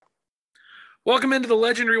Welcome into the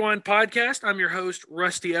Legend Rewind podcast. I'm your host,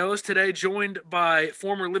 Rusty Ellis, today joined by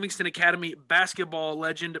former Livingston Academy basketball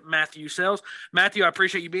legend Matthew Sells. Matthew, I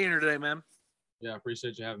appreciate you being here today, man. Yeah, I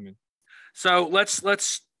appreciate you having me. So let's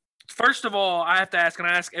first of all, I have to ask, and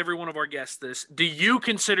I ask every one of our guests this: do you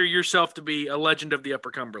consider yourself to be a legend of the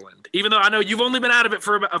Upper Cumberland? Even though I know you've only been out of it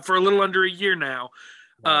for a little under a year now,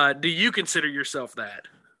 Right. do you consider yourself that?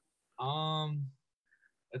 Um,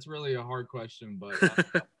 that's really a hard question, but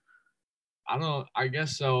I don't. I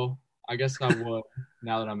guess so. I guess I would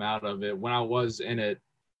now that I'm out of it. When I was in it,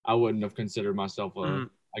 I wouldn't have considered myself a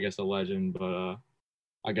legend, but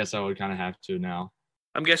I guess I would kind of have to now.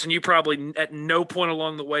 I'm guessing you probably at no point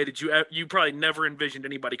along the way did you probably never envisioned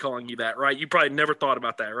anybody calling you that, right? You probably never thought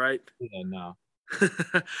about that, right? Yeah, no.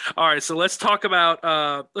 All right, so let's talk about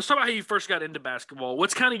how you first got into basketball.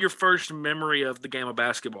 What's kind of your first memory of the game of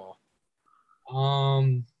basketball?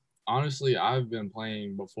 Um, Honestly, I've been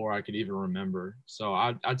playing before I could even remember. So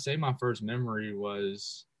I'd say my first memory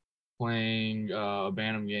was playing a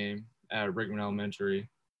Bantam game at Rickman Elementary.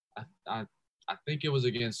 I, I I think it was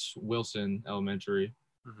against Wilson Elementary,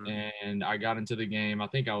 Mm-hmm. and I got into the game. I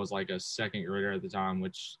think I was like a second grader at the time,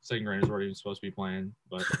 which second graders weren't even supposed to be playing.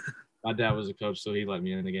 But my dad was a coach, so he let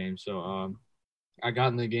me in the game. So I got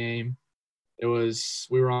in the game.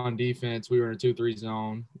 We were on defense. We were in a 2-3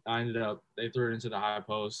 zone. They threw it into the high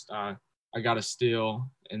post. I got a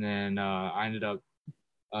steal, and then I ended up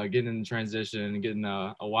getting in transition and getting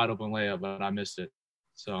a wide open layup, but I missed it.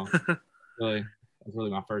 So really, that's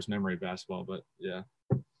really my first memory of basketball. But yeah.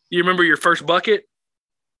 You remember your first bucket?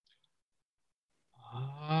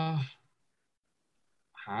 Uh,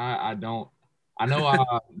 I don't. I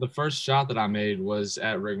know the first shot that I made was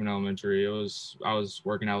at Rickman Elementary. I was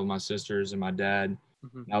working out with my sisters and my dad.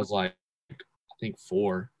 Mm-hmm. And I was like, I think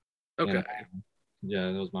 4. Okay. And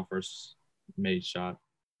yeah, that was my first made shot.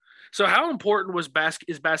 So how important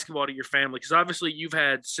is basketball to your family? Because obviously you've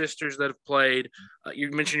had sisters that have played. You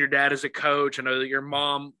mentioned your dad as a coach. I know that your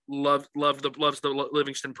mom loves the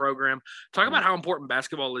Livingston program. Talk about how important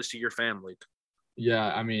basketball is to your family.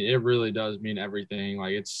 Yeah, I mean, it really does mean everything.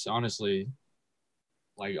 Like, it's honestly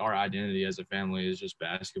like our identity as a family is just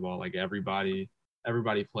basketball. Like everybody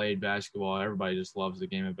played basketball. Everybody just loves the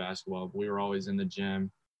game of basketball. We were always in the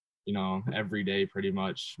gym, every day pretty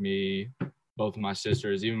much. Me, both of my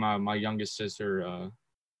sisters, even my youngest sister,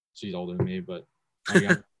 she's older than me, but my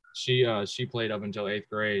young, she played up until 8th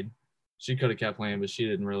grade. She could have kept playing, but she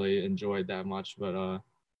didn't really enjoy it that much. But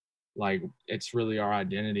like it's really our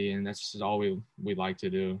identity, and that's just all we like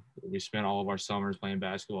to do. We spent all of our summers playing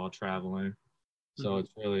basketball, traveling. So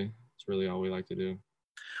Mm-hmm. it's really all we like to do.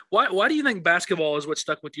 Why do you think basketball is what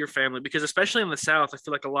stuck with your family? Because especially in the South, I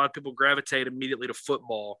feel like a lot of people gravitate immediately to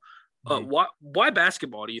football. Mhm. Why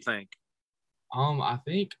basketball? Do you think? I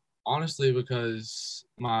think honestly because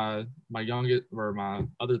my youngest or my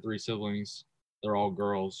other 3 siblings, they're all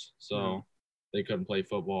girls, Mm-hmm. so they couldn't play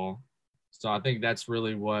football. So I think that's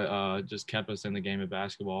really what just kept us in the game of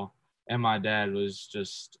basketball. And my dad was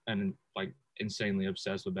just like insanely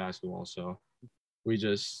obsessed with basketball, so we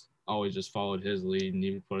just always just followed his lead, and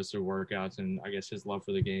he would put us through workouts, and I guess his love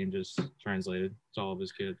for the game just translated to all of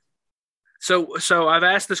his kids. So I've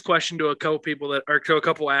asked this question to a couple people to a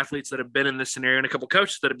couple athletes that have been in this scenario and a couple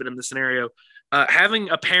coaches that have been in this scenario. Having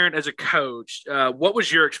a parent as a coach, what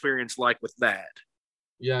was your experience like with that?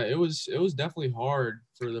 Yeah, it was definitely hard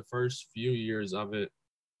for the first few years of it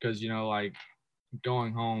because like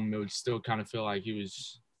going home, it would still kind of feel like he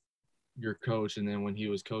was your coach, and then when he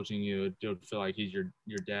was coaching you, it would feel like he's your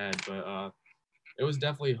dad. But it was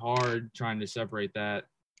definitely hard trying to separate that.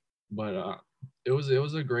 But it was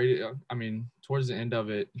a great. I mean, towards the end of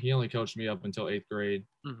it, he only coached me up until 8th grade.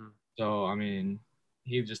 Mm-hmm. So I mean,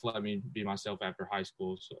 he just let me be myself after high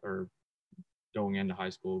school or going into high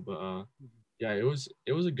school. But yeah, it was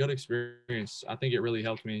a good experience. I think it really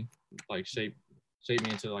helped me like shape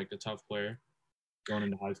me into like the tough player going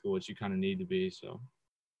into high school, which you kind of need to be. So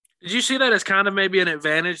Did you see that as kind of maybe an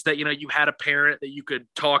advantage that you had a parent that you could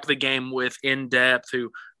talk the game with in depth,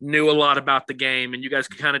 who knew a lot about the game, and you guys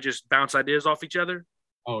could kind of just bounce ideas off each other?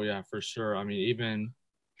 oh yeah, for sure. I mean,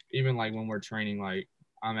 even like when we're training, like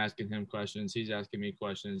I'm asking him questions, he's asking me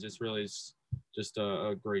questions. It's really just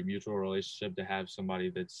a great mutual relationship to have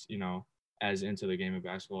somebody that's as into the game of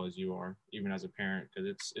basketball as you are, even as a parent, because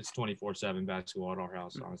it's 24/7 basketball at our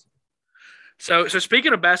house, honestly. So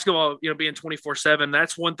speaking of basketball, being 24/7,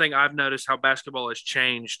 that's one thing I've noticed how basketball has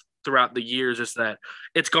changed throughout the years is that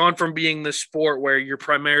it's gone from being the sport where you're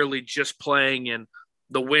primarily just playing in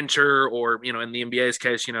the winter or, in the NBA's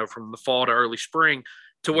case, from the fall to early spring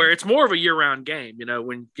to where Right. it's more of a year-round game.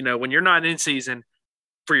 When you're not in season,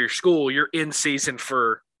 for your school, you're in season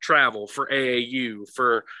for travel, for AAU,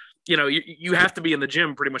 for you have to be in the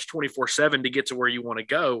gym pretty much 24/7 to get to where you want to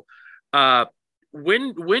go. Uh,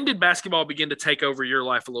 when did basketball begin to take over your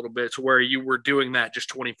life a little bit to where you were doing that just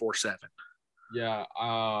 24/7? Yeah,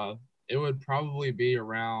 it would probably be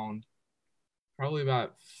around probably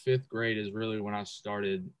about fifth grade is really when I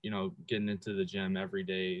started, getting into the gym every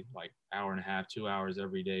day, like hour and a half, 2 hours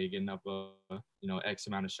every day, getting up X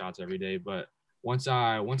amount of shots every day. But once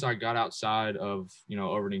I got outside of,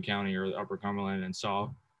 Overton County or Upper Cumberland and saw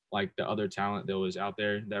like the other talent that was out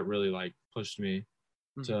there, that really like pushed me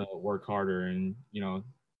to work harder and,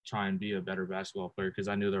 try and be a better basketball player, because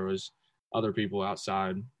I knew there was other people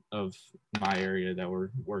outside of my area that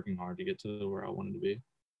were working hard to get to where I wanted to be.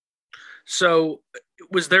 So,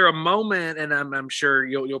 was there a moment, and I'm sure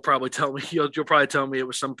you'll probably tell me you'll probably tell me it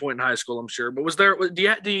was some point in high school, I'm sure, but was there do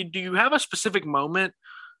you have a specific moment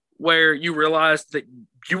where you realized that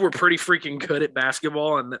you were pretty freaking good at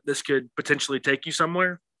basketball and that this could potentially take you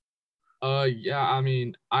somewhere? Yeah, I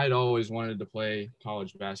mean, I'd always wanted to play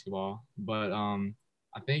college basketball, but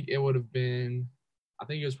I think it would have been, I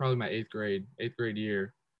think it was probably my eighth grade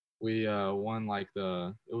year. We won like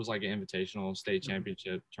it was like an invitational state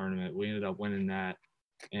championship tournament. We ended up winning that,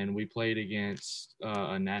 and we played against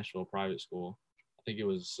a Nashville private school. I think it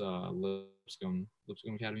was Lipscomb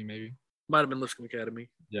Academy, maybe. Might have been Lipscomb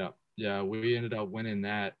Academy. Yeah, we ended up winning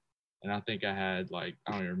that, and I think I had like,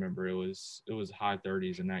 I don't even remember. It was high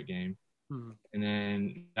 30s in that game. And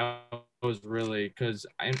then that was really because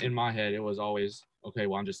in my head it was always, okay,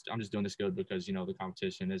 well, I'm just doing this good because the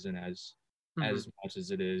competition isn't as much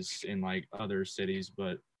as it is in like other cities.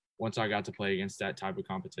 But once I got to play against that type of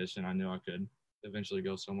competition, I knew I could eventually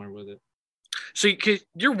go somewhere with it. So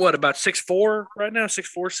you're what, about 6'4" right now?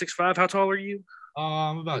 6'4", 6'5"? How tall are you?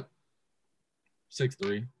 I'm about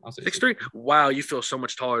 6'3". I'll say 6'3". Wow, you feel so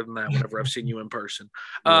much taller than that whenever I've seen you in person.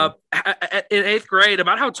 Yeah. In eighth grade,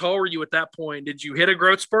 about how tall were you at that point? Did you hit a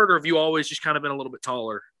growth spurt, or have you always just kind of been a little bit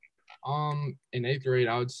taller? In eighth grade,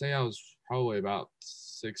 I would say I was probably about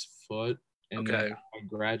 6 foot, and then I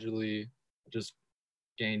gradually just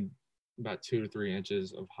gained about 2 to 3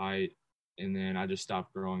 inches of height, and then I just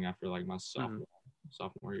stopped growing after like my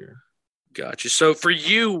sophomore year. Gotcha. So for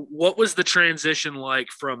you, what was the transition like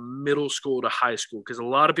from middle school to high school? Because a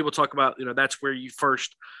lot of people talk about, that's where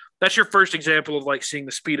that's your first example of like seeing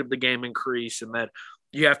the speed of the game increase, and that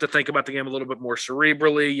you have to think about the game a little bit more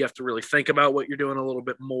cerebrally. You have to really think about what you're doing a little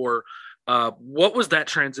bit more. What was that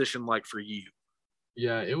transition like for you?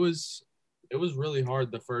 Yeah, it was really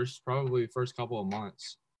hard probably first couple of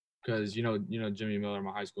months, because Jimmy Miller,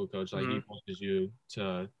 my high school coach, like he pushes you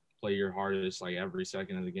to play your hardest like every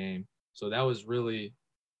second of the game. So that was really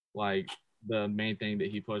like the main thing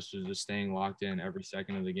that he pushed, was just staying locked in every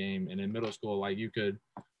second of the game. And in middle school, like you could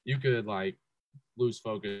like lose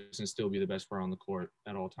focus and still be the best player on the court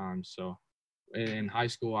at all times. So in high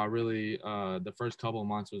school, I really the first couple of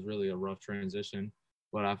months was really a rough transition,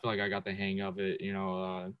 but I feel like I got the hang of it,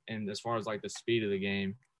 and as far as like the speed of the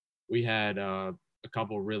game, we had a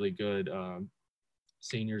couple really good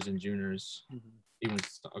seniors and juniors, even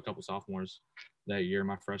a couple sophomores that year,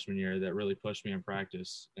 my freshman year, that really pushed me in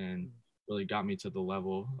practice and really got me to the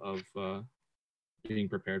level of being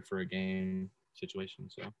prepared for a game situation.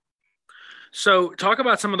 So talk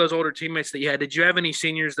about some of those older teammates that you had. Did you have any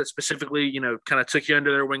seniors that specifically, kind of took you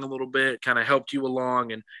under their wing a little bit, kind of helped you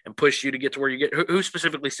along and pushed you to get to where you get? Who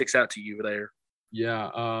specifically sticks out to you there?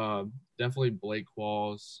 Yeah, definitely Blake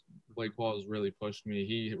Qualls. Blake Qualls really pushed me.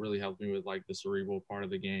 He really helped me with like the cerebral part of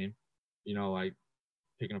the game, like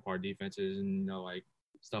picking apart defenses and like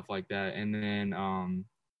stuff like that. And then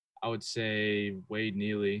I would say Wade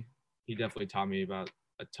Neely. He definitely taught me about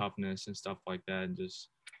a toughness and stuff like that. And just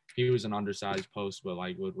he was an undersized post, but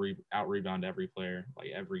like would out rebound every player like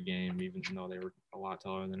every game, even though they were a lot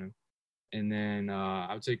taller than him. And then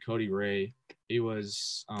I would say Cody Ray. He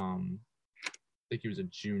was I think he was a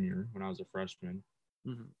junior when I was a freshman.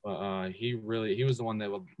 But he was the one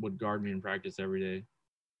that would guard me in practice every day,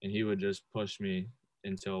 and he would just push me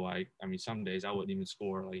until like, I mean, some days I wouldn't even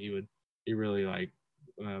score. Like he really like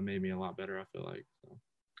made me a lot better, I feel like.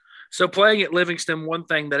 So playing at Livingston, one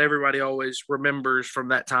thing that everybody always remembers from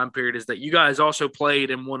that time period is that you guys also played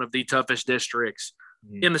in one of the toughest districts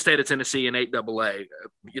in the state of Tennessee in 8AA.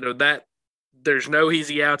 That there's no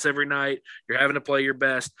easy outs every night. You're having to play your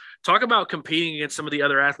best. Talk about competing against some of the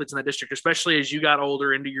other athletes in that district, especially as you got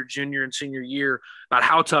older into your junior and senior year, about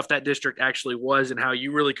how tough that district actually was and how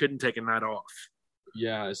you really couldn't take a night off.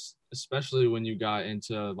 Yeah, especially when you got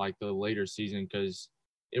into like the later season, because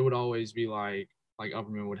it would always be like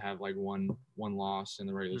Upperman would have like one loss in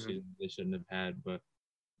the regular season they shouldn't have had, but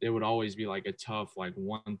it would always be like a tough like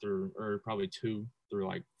 1 through or probably 2 through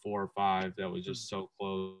like 4 or 5 that was just so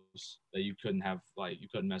close that you couldn't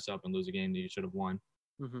mess up and lose a game that you should have won.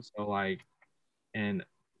 Mm-hmm. So like, and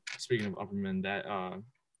speaking of Upperman,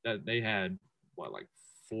 that they had like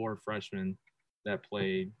 4 freshmen that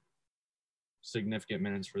played significant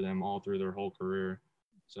minutes for them all through their whole career.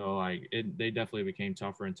 So like they definitely became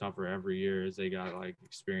tougher and tougher every year as they got like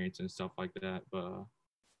experience and stuff like that. But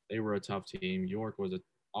they were a tough team. York was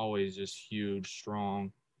always just huge,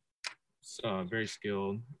 strong, very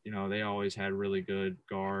skilled. You know, they always had really good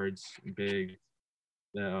guards, big.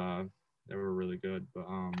 They were really good. But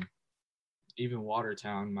even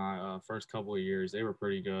Watertown, my first couple of years, they were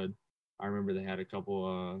pretty good. I remember they had a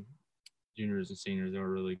couple juniors and seniors that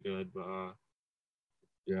were really good. But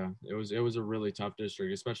yeah, it was a really tough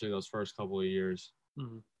district, especially those first couple of years.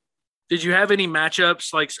 Mm-hmm. Did you have any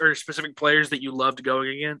matchups like or specific players that you loved going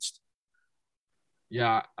against?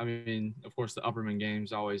 Yeah, I mean, of course, the Upperman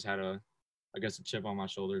games always had a chip on my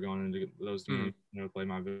shoulder going into those games, play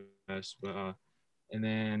my best. But and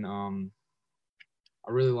then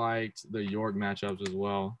I really liked the York matchups as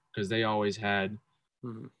well because they always had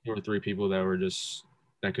 2 or 3 people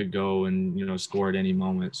that could go and score at any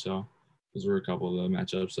moment. So those were a couple of the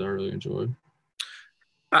matchups that I really enjoyed.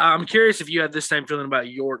 I'm curious if you had this same feeling about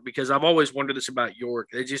York because I've always wondered this about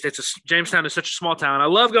York. Jamestown is such a small town. I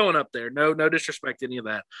love going up there. No disrespect to any of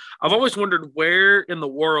that. I've always wondered where in the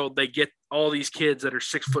world they get all these kids that are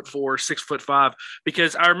 6'4", 6'5",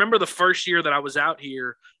 because I remember the first year that I was out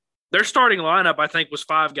here, their starting lineup, I think, was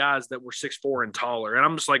 5 guys that were 6'4" and taller. And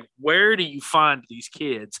I'm just like, where do you find these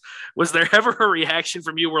kids? Was there ever a reaction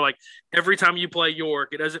from you where, like, every time you play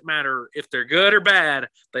York, it doesn't matter if they're good or bad,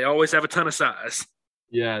 they always have a ton of size?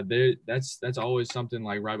 Yeah, that's always something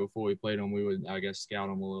like right before we played them, we would, I guess, scout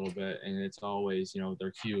them a little bit. And it's always,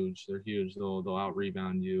 they're huge. They're huge. They'll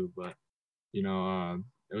out-rebound you. But,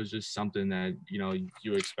 it was just something that,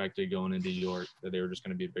 you expected going into York, that they were just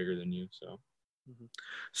going to be bigger than you.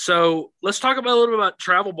 So let's talk about a little bit about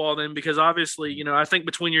travel ball then, because obviously, I think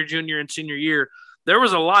between your junior and senior year, there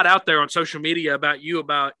was a lot out there on social media about you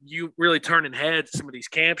really turning heads at some of these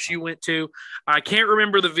camps you went to. I can't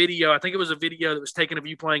remember the video. I think it was a video that was taken of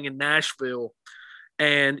you playing in Nashville,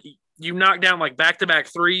 and you knocked down like back-to-back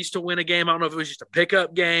threes to win a game. I don't know if it was just a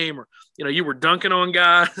pickup game or, you were dunking on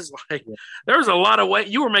guys. Like there was a lot of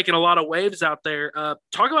you were making a lot of waves out there.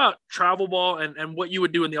 Talk about travel ball and what you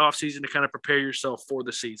would do in the off season to kind of prepare yourself for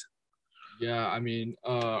the season. Yeah, I mean,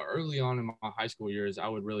 early on in my high school years, I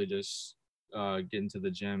would really just get into the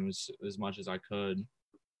gyms as much as I could.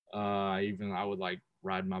 I would like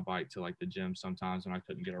ride my bike to like the gym sometimes when I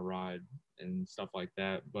couldn't get a ride and stuff like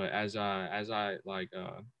that. But as I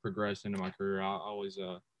progressed into my career,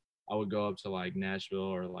 I would go up to like Nashville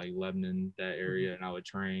or like Lebanon, that area, and I would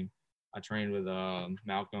train. I trained with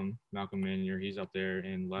Malcolm Manier. He's up there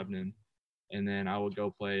in Lebanon. And then I would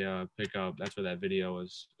go play pickup. That's where that video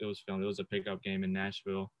was. It was filmed. It was a pickup game in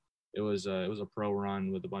Nashville. It was a pro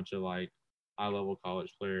run with a bunch of like high level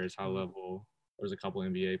college players, high level. There was a couple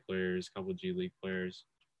NBA players, a couple G League players,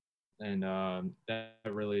 and that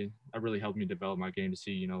really helped me develop my game to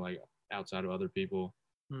see, like outside of other people,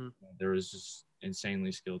 there was just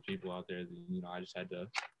insanely skilled people out there that I just had to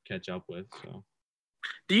catch up with. So,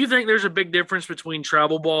 do you think there's a big difference between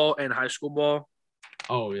travel ball and high school ball?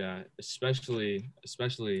 Oh yeah, especially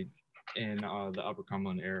in the Upper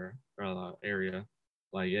Cumberland area,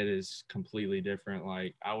 like it is completely different.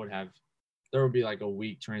 Like there would be like a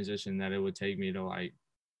week transition that it would take me to like,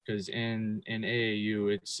 because in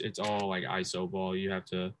AAU it's all like ISO ball. You have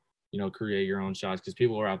to create your own shots because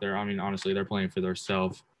people are out there. I mean, honestly, they're playing for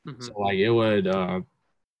themselves. Mm-hmm. So like it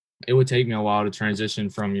would take me a while to transition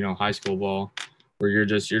from high school ball where you're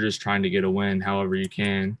just trying to get a win however you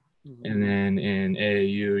can. Mm-hmm. And then in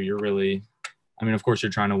AAU, you're really, I mean, of course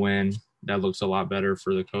you're trying to win. That looks a lot better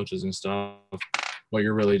for the coaches and stuff, but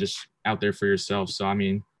you're really just out there for yourself. So, I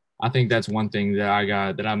mean, I think that's one thing that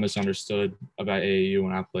I misunderstood about AAU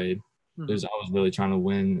when I played. Because I was really trying to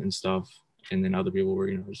win and stuff, and then other people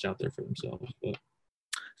were, just out there for themselves. But.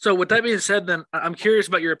 So with that being said, then I'm curious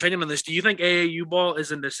about your opinion on this. Do you think AAU ball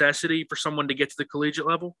is a necessity for someone to get to the collegiate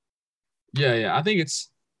level? Yeah. I think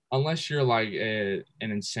it's, unless you're like an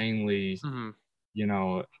insanely,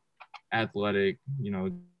 athletic,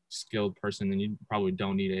 skilled person, then you probably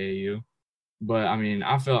don't need AAU. But I mean,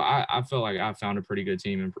 I feel like I found a pretty good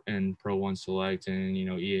team in Pro One Select and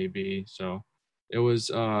EAB. So it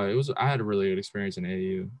was I had a really good experience in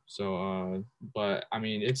AAU. So but I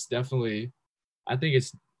mean, it's definitely, I think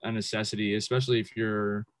it's a necessity, especially if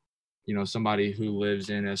you're somebody who lives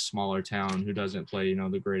in a smaller town who doesn't play,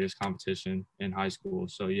 the greatest competition in high school.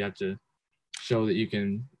 So you have to show that you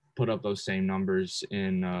can put up those same numbers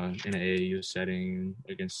in an AAU setting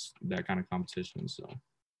against that kind of competition. So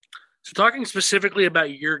talking specifically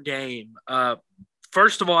about your game,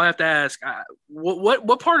 first of all, I have to ask,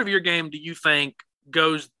 what part of your game do you think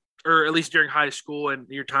goes, or at least during high school and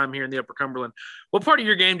your time here in the Upper Cumberland, what part of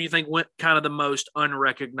your game do you think went kind of the most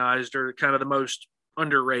unrecognized or kind of the most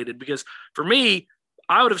underrated? Because for me,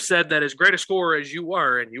 I would have said that as great a scorer as you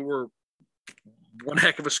were, and you were one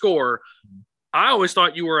heck of a scorer, I always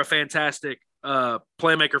thought you were a fantastic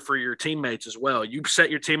playmaker for your teammates as well. You set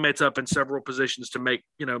your teammates up in several positions to make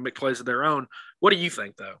plays of their own. What do you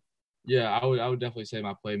think, though? Yeah, I would definitely say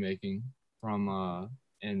my playmaking from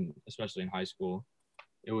and especially in high school.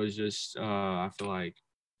 It was just I feel like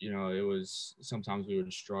it was sometimes we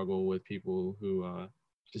would struggle with people who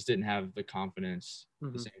just didn't have the confidence,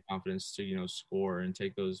 the same confidence to score and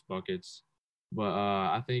take those buckets. But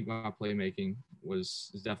I think my playmaking is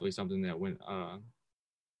definitely something that went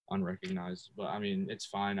unrecognized. But I mean, it's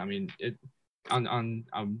fine. I mean, on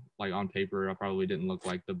paper, I probably didn't look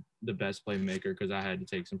like the best playmaker because I had to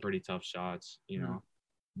take some pretty tough shots,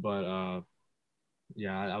 But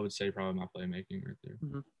yeah, I would say probably my playmaking right there.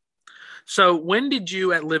 Mm-hmm. So when did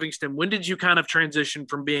you kind of transition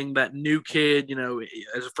from being that new kid,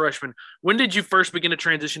 as a freshman? When did you first begin to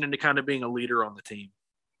transition into kind of being a leader on the team?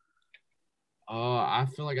 I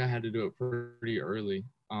feel like I had to do it pretty early.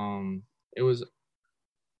 It was,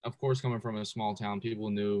 of course, coming from a small town, people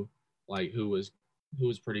knew like who was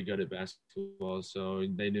pretty good at basketball, so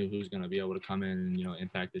they knew who was going to be able to come in and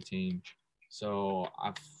impact the team. So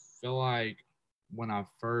I feel like when I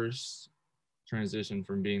first transitioned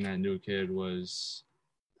from being that new kid was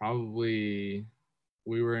probably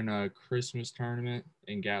we were in a Christmas tournament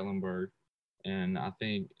in Gatlinburg, and I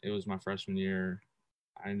think it was my freshman year.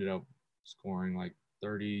 I ended up scoring like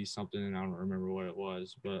 30 something, and I don't remember what it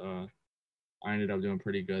was, but I ended up doing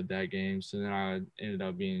pretty good that game. So then I ended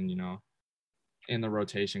up being in the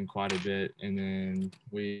rotation quite a bit, and then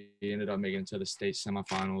we ended up making it to the state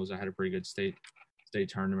semifinals. I had a pretty good state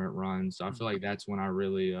tournament run, so I feel like that's when I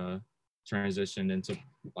really transitioned into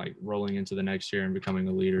like rolling into the next year and becoming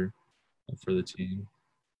a leader for the team.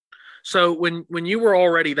 So when you were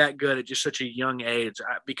already that good at just such a young age,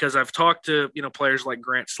 because I've talked to players like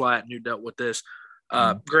Grant Slatton who dealt with this,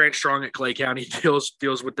 Grant Strong at Clay County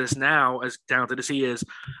deals with this now, as talented as he is.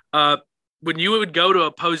 When you would go to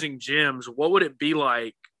opposing gyms, what would it be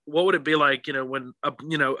like? What would it be like, when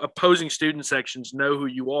opposing student sections know who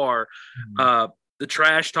you are? The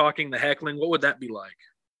trash talking, the heckling, what would that be like?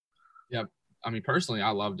 Yeah, I mean, personally, I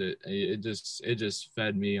loved it. It just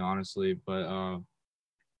fed me, honestly. But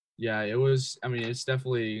yeah, it was. I mean, it's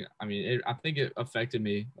definitely. I mean, I think it affected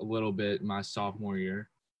me a little bit my sophomore year,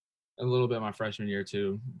 a little bit my freshman year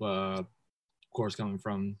too. But of course, coming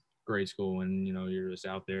from grade school and you're just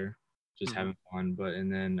out there, just having fun. But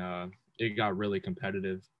and then it got really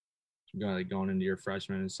competitive, going into your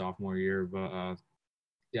freshman and sophomore year. But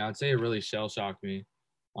yeah, I'd say it really shell shocked me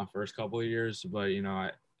my first couple of years. But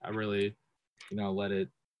I really let it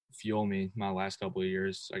fuel me my last couple of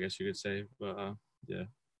years, I guess you could say. But yeah.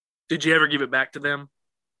 Did you ever give it back to them?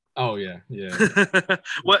 Oh yeah.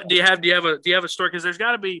 What do you have a story? Because there's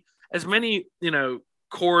got to be as many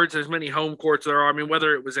courts, as many home courts there are. I mean,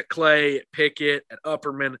 whether it was at Clay, at Pickett, at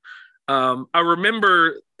Upperman. I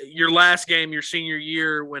remember your last game, your senior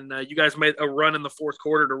year, when you guys made a run in the fourth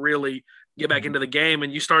quarter to really get back into the game,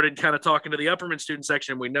 and you started kind of talking to the Upperman student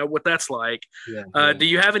section. We know what that's like. Yeah. Do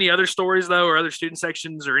you have any other stories, though, or other student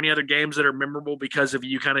sections or any other games that are memorable because of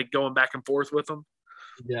you kind of going back and forth with them?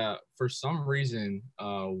 Yeah, for some reason,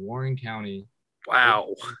 Warren County,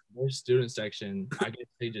 wow, their student section, I guess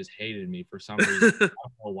they just hated me for some reason. I don't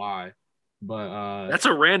know why. But that's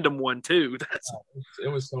a random one too. It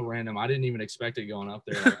was so random. I didn't even expect it going up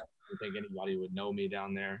there. Like, I didn't think anybody would know me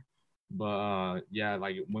down there. But yeah,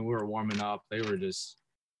 like when we were warming up, they were just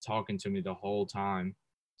talking to me the whole time.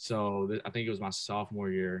 So I think it was my sophomore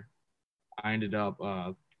year. I ended up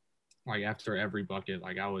like after every bucket,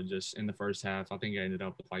 like I would just in the first half, I think I ended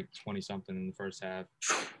up with like 20 something in the first half.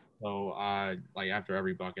 So I like after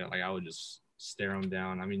every bucket, like I would just stare them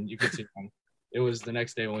down. I mean, you could see them. It was the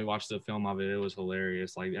next day when we watched the film of it. It was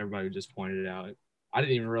hilarious. Like everybody just pointed it out. I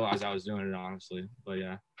didn't even realize I was doing it, honestly. But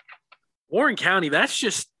yeah, Warren County. That's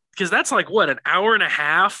just because that's like what, an hour and a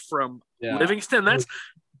half from Livingston.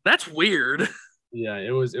 That's weird. Yeah,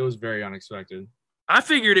 it was very unexpected. I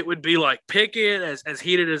figured it would be like Pickett, as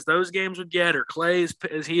heated as those games would get, or Clay's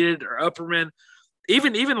as heated, or Upperman.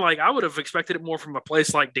 even like I would have expected it more from a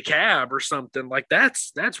place like DeKalb or something. Like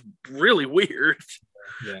that's really weird.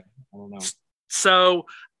 Yeah, I don't know. So,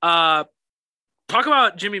 uh, talk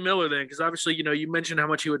about Jimmy Miller then, because obviously, you mentioned how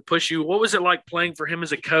much he would push you. What was it like playing for him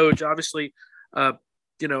as a coach? Obviously, uh,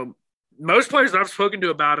 you know, most players that I've spoken to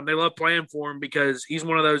about him, they love playing for him because he's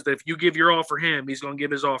one of those that if you give your all for him, he's going to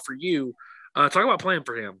give his all for you. Talk about playing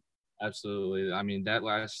for him. Absolutely. I mean, that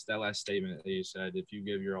last statement that you said, if you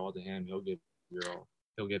give your all to him, he'll give your all.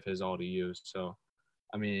 He'll give his all to you. So,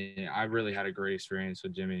 I mean, I really had a great experience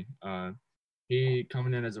with Jimmy. He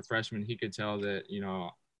coming in as a freshman, he could tell that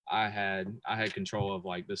I had control of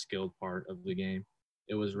like the skilled part of the game.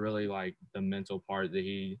 It was really like the mental part that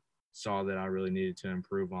he saw that I really needed to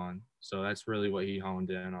improve on. So that's really what he honed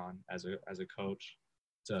in on as a coach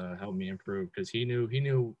to help me improve because he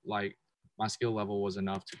knew like my skill level was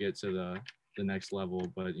enough to get to the next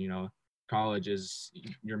level, but college is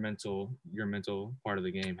your mental part of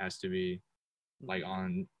the game has to be like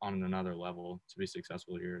on another level to be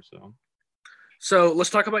successful here. So let's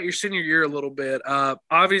talk about your senior year a little bit.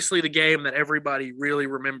 Obviously, the game that everybody really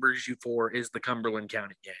remembers you for is the Cumberland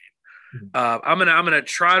County game. I'm gonna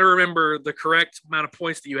try to remember the correct amount of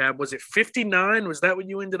points that you had. Was it 59? Was that what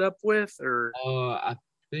you ended up with, or I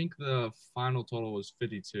think the final total was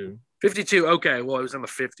 52. 52? Okay, well it was in the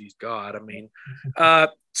 50s. God, I mean,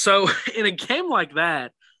 so in a game like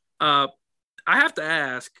that, uh, I have to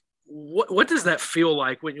ask, what does that feel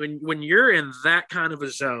like when you're in that kind of a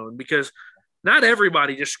zone? Because not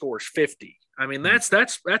everybody just scores 50. I mean, that's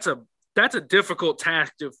a difficult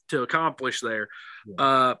task to accomplish there. Yeah.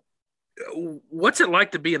 Uh, what's it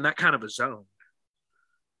like to be in that kind of a zone?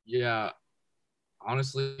 Yeah,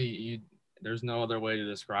 honestly, there's no other way to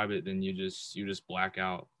describe it than you just black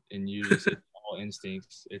out and it's all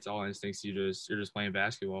instincts. It's all instincts. You're just playing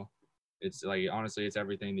basketball. It's like honestly, it's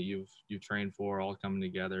everything that you've trained for all coming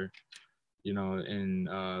together. And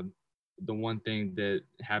the one thing that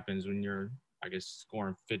happens when you're I guess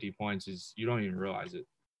scoring 50 points is you don't even realize it.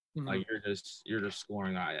 Mm-hmm. Like you're just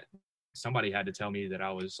scoring. Somebody had to tell me that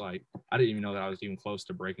I didn't even know that I was even close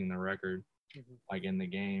to breaking the record. Mm-hmm. Like in the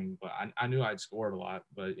game, but I knew I'd scored a lot,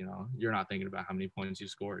 but you're not thinking about how many points you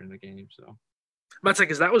scored in the game. So I'm about to say,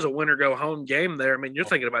 because that was a winner go home game there. I mean, you're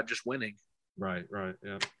thinking about just winning. Right,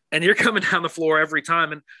 yeah. And you're coming down the floor every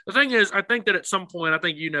time. And the thing is, I think that at some point, I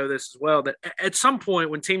think you know this as well, that at some point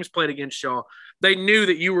when teams played against y'all, they knew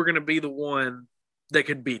that you were going to be the one that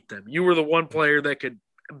could beat them. You were the one player that could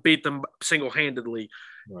beat them single-handedly.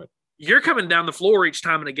 Right. You're coming down the floor each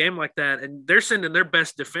time in a game like that, and they're sending their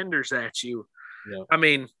best defenders at you. Yeah. I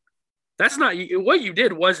mean, that's not what you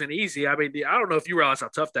did wasn't easy. I mean, I don't know if you realize how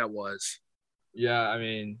tough that was. Yeah, I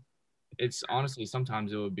mean, it's honestly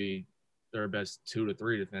sometimes it would be their best 2 to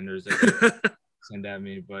 3 defenders that send at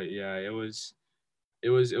me, but yeah, it was a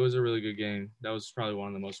really good game. That was probably one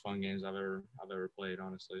of the most fun games I've ever played,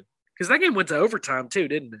 honestly. Because that game went to overtime too,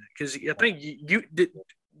 didn't it? Because I think you did.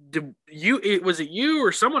 Was it you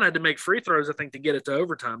or someone had to make free throws? I think to get it to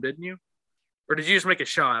overtime, didn't you? Or did you just make a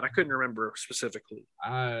shot? I couldn't remember specifically.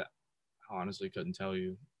 I honestly couldn't tell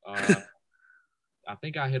you. I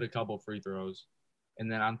think I hit a couple free throws,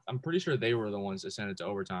 and then I'm pretty sure they were the ones that sent it to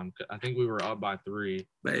overtime. I think we were up by 3.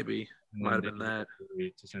 Maybe might have been that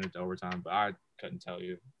to send it to overtime, but I couldn't tell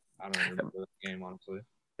you. I don't remember the game honestly.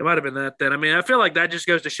 It might have been that then. I mean, I feel like that just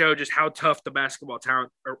goes to show just how tough the basketball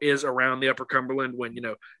talent is around the Upper Cumberland when,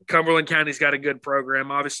 Cumberland County's got a good program.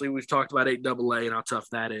 Obviously, we've talked about 8AA and how tough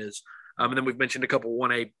that is. And then we've mentioned a couple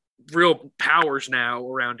 1A real powers now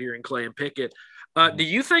around here in Clay and Pickett. Do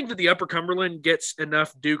you think that the Upper Cumberland gets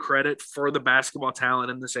enough due credit for the basketball talent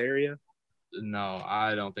in this area? No,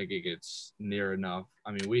 I don't think it gets near enough.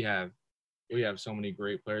 I mean, we have so many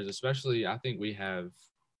great players, especially I think we have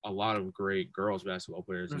a lot of great girls basketball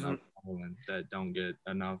players in Upper Cumberland that don't get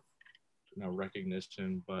enough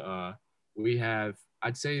recognition. But we have,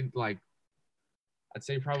 I'd say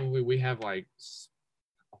probably we have like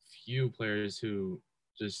a few players who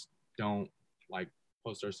just don't like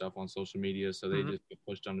post their stuff on social media, so they just get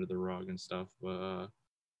pushed under the rug and stuff. But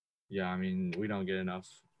yeah, I mean, we don't get enough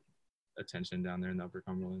attention down there in the Upper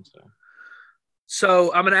Cumberland.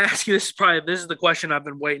 So I'm going to ask you this is the question I've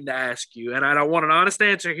been waiting to ask you, and I don't want an honest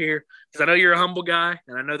answer here because I know you're a humble guy,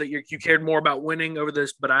 and I know that you cared more about winning over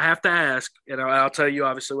this. But I have to ask, and I'll tell you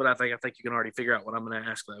obviously what I think. I think you can already figure out what I'm going to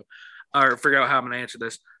ask though, or figure out how I'm going to answer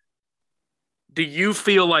this. Do you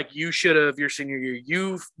feel like you should have your senior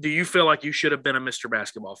year? Do you feel like you should have been a Mr.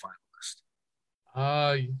 Basketball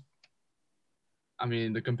finalist? I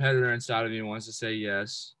mean, the competitor inside of me wants to say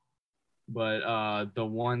yes. But the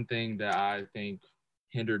one thing that I think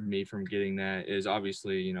hindered me from getting that is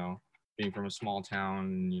obviously, being from a small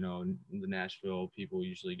town, the Nashville people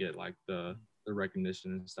usually get like the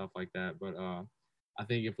recognition and stuff like that. But I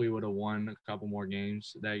think if we would have won a couple more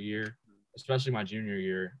games that year, especially my junior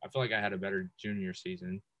year, I feel like I had a better junior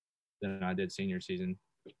season than I did senior season.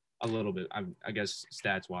 A little bit, I guess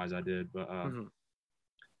stats wise, I did, but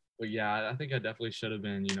yeah, I think I definitely should have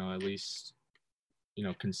been, at least,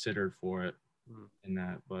 considered for it in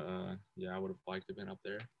that. But yeah, I would have liked to have been up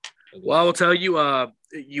there. Well, I will tell you,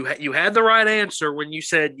 you had the right answer when you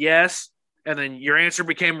said yes, and then your answer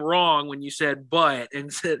became wrong when you said but,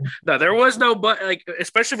 and said no. There was no but. Like,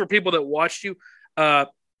 especially for people that watched you, I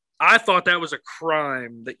thought that was a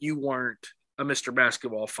crime that you weren't a Mr.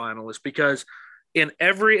 Basketball finalist, because in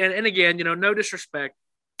every and again, no disrespect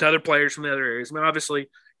to other players from the other areas. I mean, obviously,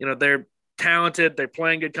 they're talented, they're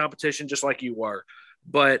playing good competition just like you were.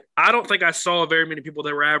 But I don't think I saw very many people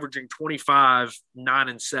that were averaging 25, 9,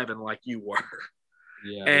 and 7 like you were.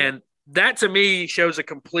 Yeah. And that to me shows a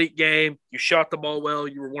complete game. You shot the ball well.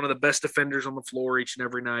 You were one of the best defenders on the floor each and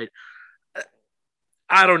every night.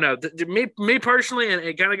 I don't know. Me personally, and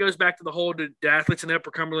it kind of goes back to the whole, do athletes in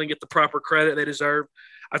Upper Cumberland get the proper credit they deserve?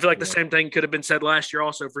 I feel like the same thing could have been said last year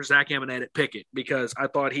also for Zach Amenet at Pickett, because I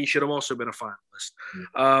thought he should have also been a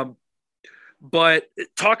finalist. But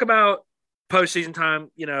talk about postseason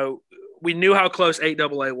time. We knew how close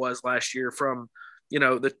 8AA was last year, from,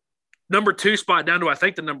 the number 2 spot down to, I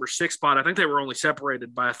think, the number 6 spot. I think they were only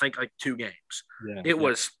separated by, I think, like 2 games. Yeah, it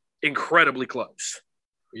was incredibly close.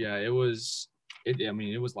 Yeah, it was.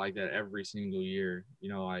 It was like that every single year.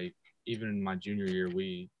 Like even in my junior year,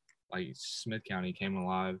 Smith County came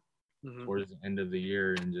alive towards the end of the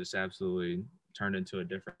year and just absolutely turned into a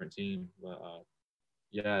different team. But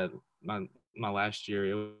yeah, my last year,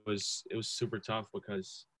 it was super tough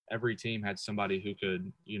because every team had somebody who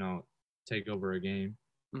could take over a game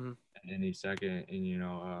at any second, and you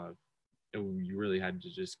really had to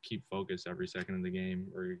just keep focused every second of the game,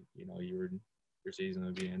 or your season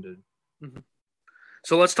would be ended.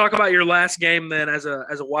 So let's talk about your last game then as a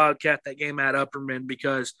Wildcat, that game at Upperman,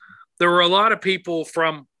 because there were a lot of people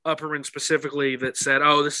from Upperman specifically that said,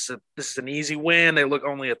 "Oh, this is an easy win." They look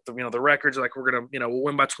only at the records, like we're gonna we'll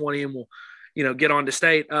win by 20 and we'll get on to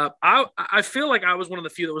state. I feel like I was one of the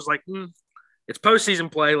few that was like, it's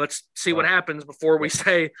postseason play. Let's see what happens before we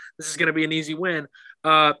say this is going to be an easy win.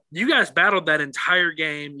 You guys battled that entire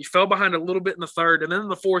game. You fell behind a little bit in the third, and then in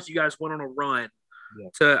the fourth, you guys went on a run. Yeah.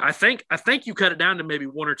 So I think you cut it down to maybe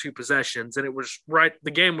 1 or 2 possessions, and it was right.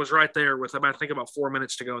 The game was right there with about 4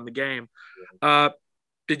 minutes to go in the game.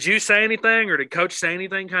 Did you say anything, or did Coach say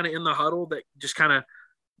anything kind of in the huddle that just kind of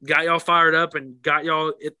got y'all fired up and got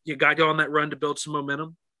y'all on that run to build some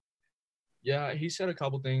momentum? Yeah, he said a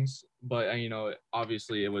couple things, but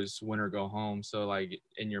obviously it was win or go home. So like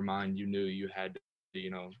in your mind, you knew you had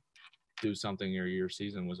to do something or your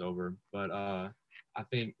season was over. But I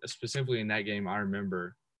think specifically in that game, I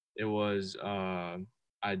remember it was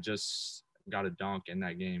I just got a dunk in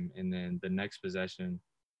that game, and then the next possession,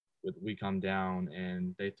 we come down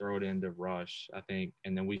and they throw it into rush, I think,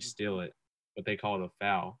 and then we steal it, but they call it a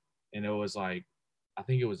foul, and it was like I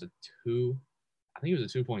think it was a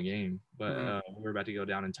 2-point game, but we were about to go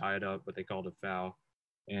down and tie it up, but they called a foul,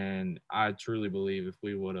 and I truly believe if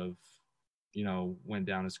we would have went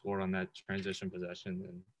down and scored on that transition possession,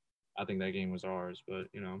 then I think that game was ours, but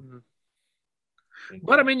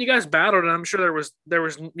But I mean, you guys battled, and I'm sure there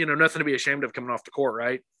was nothing to be ashamed of coming off the court,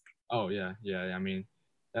 right? Oh yeah. I mean,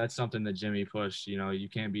 that's something that Jimmy pushed. You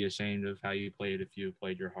can't be ashamed of how you played if you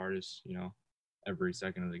played your hardest. Every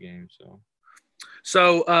second of the game.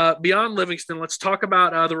 So beyond Livingston, let's talk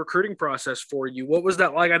about the recruiting process for you. What was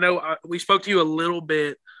that like? I know we spoke to you a little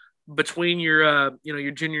bit between your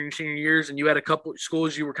your junior and senior years, and you had a couple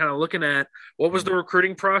schools you were kind of looking at. What was the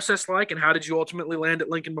recruiting process like, and how did you ultimately land at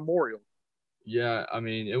Lincoln Memorial? Yeah, I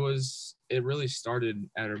mean, it really started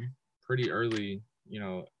at a pretty early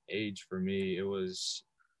age for me.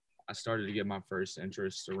 I started to get my first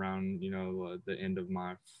interest around the end of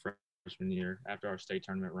my freshman year after our state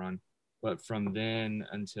tournament run. But from then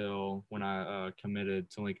until when I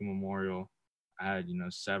committed to Lincoln Memorial, I had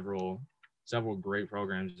several great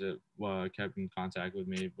programs that kept in contact with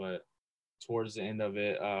me. But towards the end of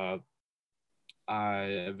it, I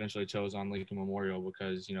eventually chose on Lincoln Memorial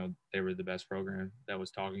because they were the best program that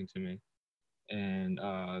was talking to me, and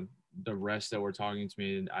the rest that were talking to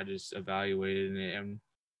me, I just evaluated it. And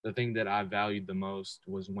the thing that I valued the most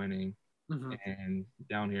was winning. And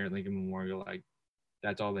down here at Lincoln Memorial, like,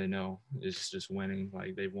 that's all they know is just winning.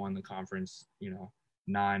 Like, they've won the conference,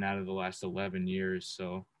 9 out of the last 11 years.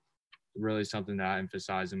 So really something that I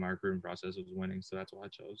emphasized in my recruiting process was winning. So that's why I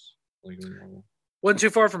chose Lincoln Memorial. Wasn't too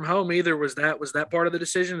far from home either. Was that part of the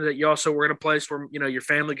decision that you also were in a place where your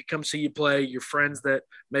family could come see you play, your friends that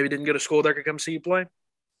maybe didn't go to school there could come see you play?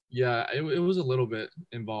 Yeah, it was a little bit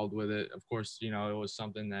involved with it. Of course, it was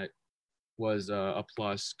something that was a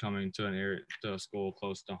plus coming to an area to a school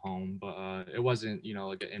close to home, but it wasn't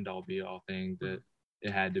like an end all be all thing that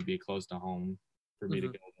it had to be close to home for me to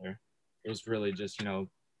Mm-hmm. go there. It was really just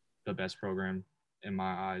the best program in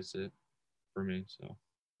my eyes for me. So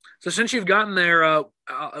So since you've gotten there,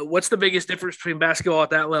 what's the biggest difference between basketball at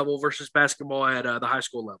that level versus basketball at the high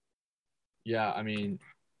school level? yeah, I mean,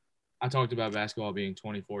 I talked about basketball being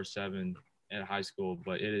 24/7 at high school,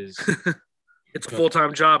 but it is It's a full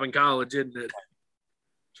time job in college, isn't it?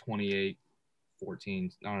 28,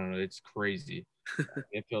 14. I don't know. It's crazy.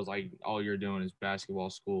 It feels like all you're doing is basketball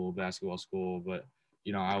school. But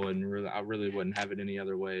I really wouldn't have it any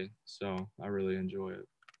other way. So I really enjoy it.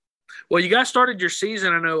 Well, you guys started your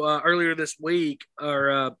season. I know earlier this week,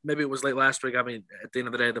 or maybe it was late last week. I mean, at the end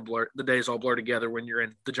of the day, the days all blur together when you're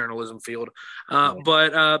in the journalism field. Yeah.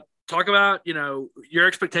 But talk about your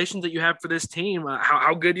expectations that you have for this team.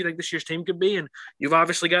 How good do you think this year's team could be? And you've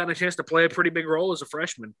obviously gotten a chance to play a pretty big role as a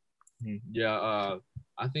freshman. Yeah,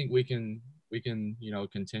 I think we can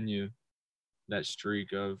continue that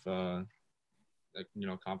streak of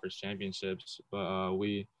conference championships. But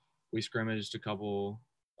we scrimmaged a couple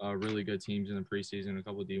really good teams in the preseason, a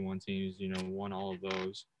couple D1 teams, won all of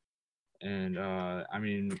those. And I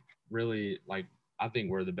mean, really, like, I think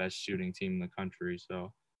we're the best shooting team in the country.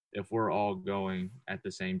 So if we're all going at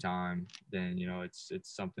the same time, then it's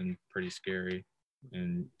something pretty scary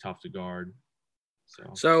and tough to guard.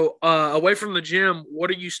 So, away from the gym, what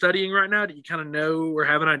are you studying right now? Do you kind of know or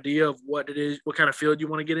have an idea of what it is, what kind of field you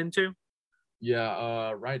want to get into?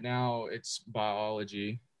 Yeah, right now it's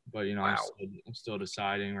biology, but Wow. I'm still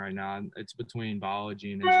deciding right now. It's between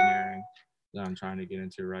biology and engineering that I'm trying to get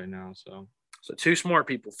into right now. So So two smart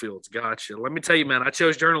people fields. Gotcha. Let me tell you, man, I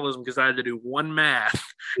chose journalism because I had to do one math,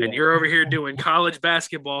 and yeah, you're over here doing college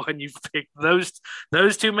basketball, and you've picked those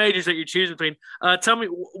two majors that you're choosing between. Tell me,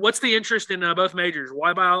 what's the interest in both majors?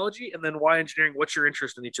 Why biology, and then why engineering? What's your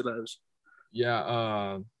interest in each of those?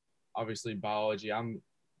 yeah. Obviously biology.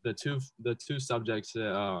 The two subjects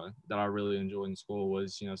that I really enjoyed in school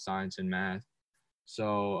was science and math.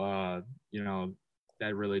 So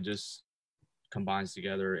that really just combines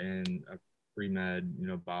together in a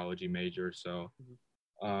pre-med biology major. So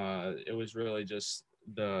it was really just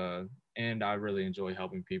and I really enjoy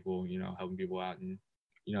helping people, helping people out. And,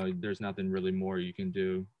 there's nothing really more you can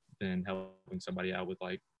do than helping somebody out with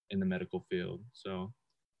like in the medical field. So,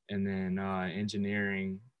 and then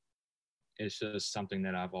engineering, it's just something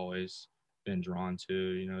that I've always been drawn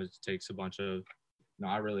to. It takes a bunch of,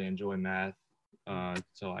 I really enjoy math.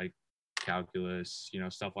 So like calculus,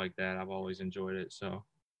 stuff like that. I've always enjoyed it. So,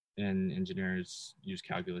 and engineers use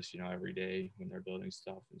calculus, every day when they're building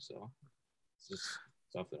stuff. And so it's just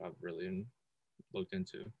stuff that I've really looked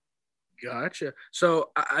into. Gotcha.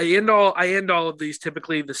 So I end all of these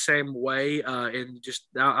typically the same way, and just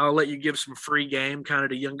I'll let you give some free game kind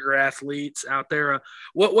of to younger athletes out there.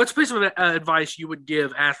 What's piece of advice you would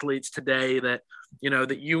give athletes today that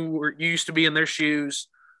that you used to be in their shoes,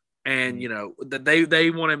 and that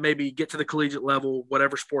they want to maybe get to the collegiate level,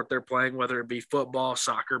 whatever sport they're playing, whether it be football,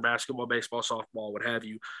 soccer, basketball, baseball, softball, what have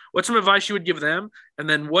you. What's some advice you would give them, and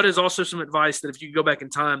then what is also some advice that if you could go back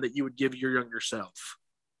in time that you would give your younger self?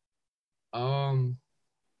 Um,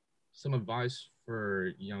 some advice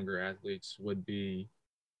for younger athletes would be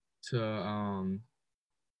to,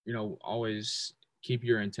 always keep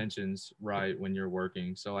your intentions right when you're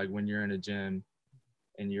working. So like when you're in a gym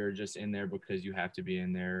and you're just in there because you have to be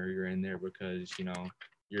in there, or you're in there because,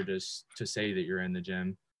 you're just to say that you're in the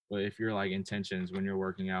gym. But if your like intentions when you're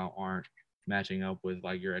working out aren't matching up with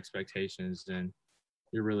like your expectations, then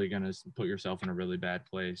you're really going to put yourself in a really bad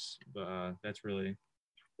place. But that's really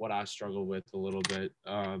what I struggled with a little bit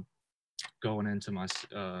going into my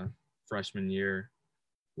freshman year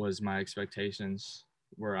was my expectations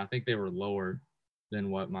were I think they were lower than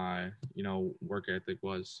what my work ethic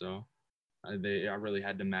was. So I really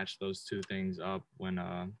had to match those two things up when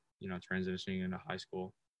transitioning into high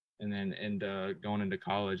school, and then going into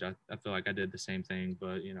college. I feel like I did the same thing,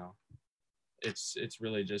 but it's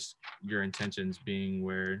really just your intentions being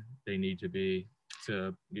where they need to be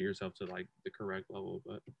to get yourself to like the correct level.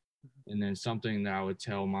 But and then something that I would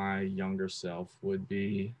tell my younger self would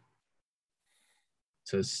be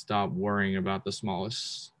to stop worrying about the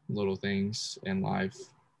smallest little things in life.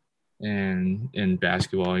 And in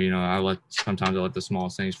basketball, sometimes I let the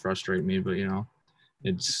smallest things frustrate me, but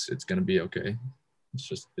it's gonna be okay.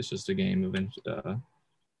 It's just a game of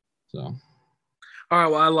so. All right,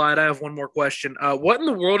 well, I lied. I have one more question. What in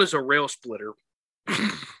the world is a rail splitter?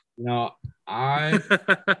 No, I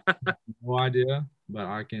have no idea, but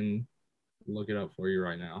I can look it up for you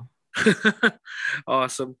right now.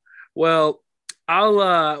 Awesome. Well,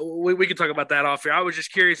 I'll we can talk about that off here. I was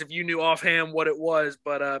just curious if you knew offhand what it was,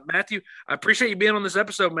 but Matthew, I appreciate you being on this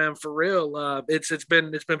episode, man. For real, it's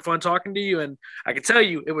been fun talking to you, and I can tell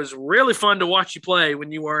you it was really fun to watch you play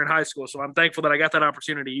when you were in high school. So I'm thankful that I got that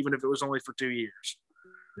opportunity, even if it was only for 2 years.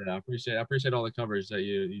 Yeah, I appreciate all the coverage that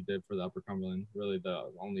you did for the Upper Cumberland. Really,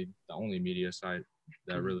 the only media site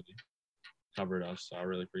that really covered us. So I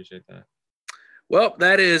really appreciate that. Well,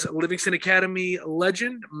 that is Livingston Academy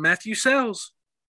legend Matthew Sells.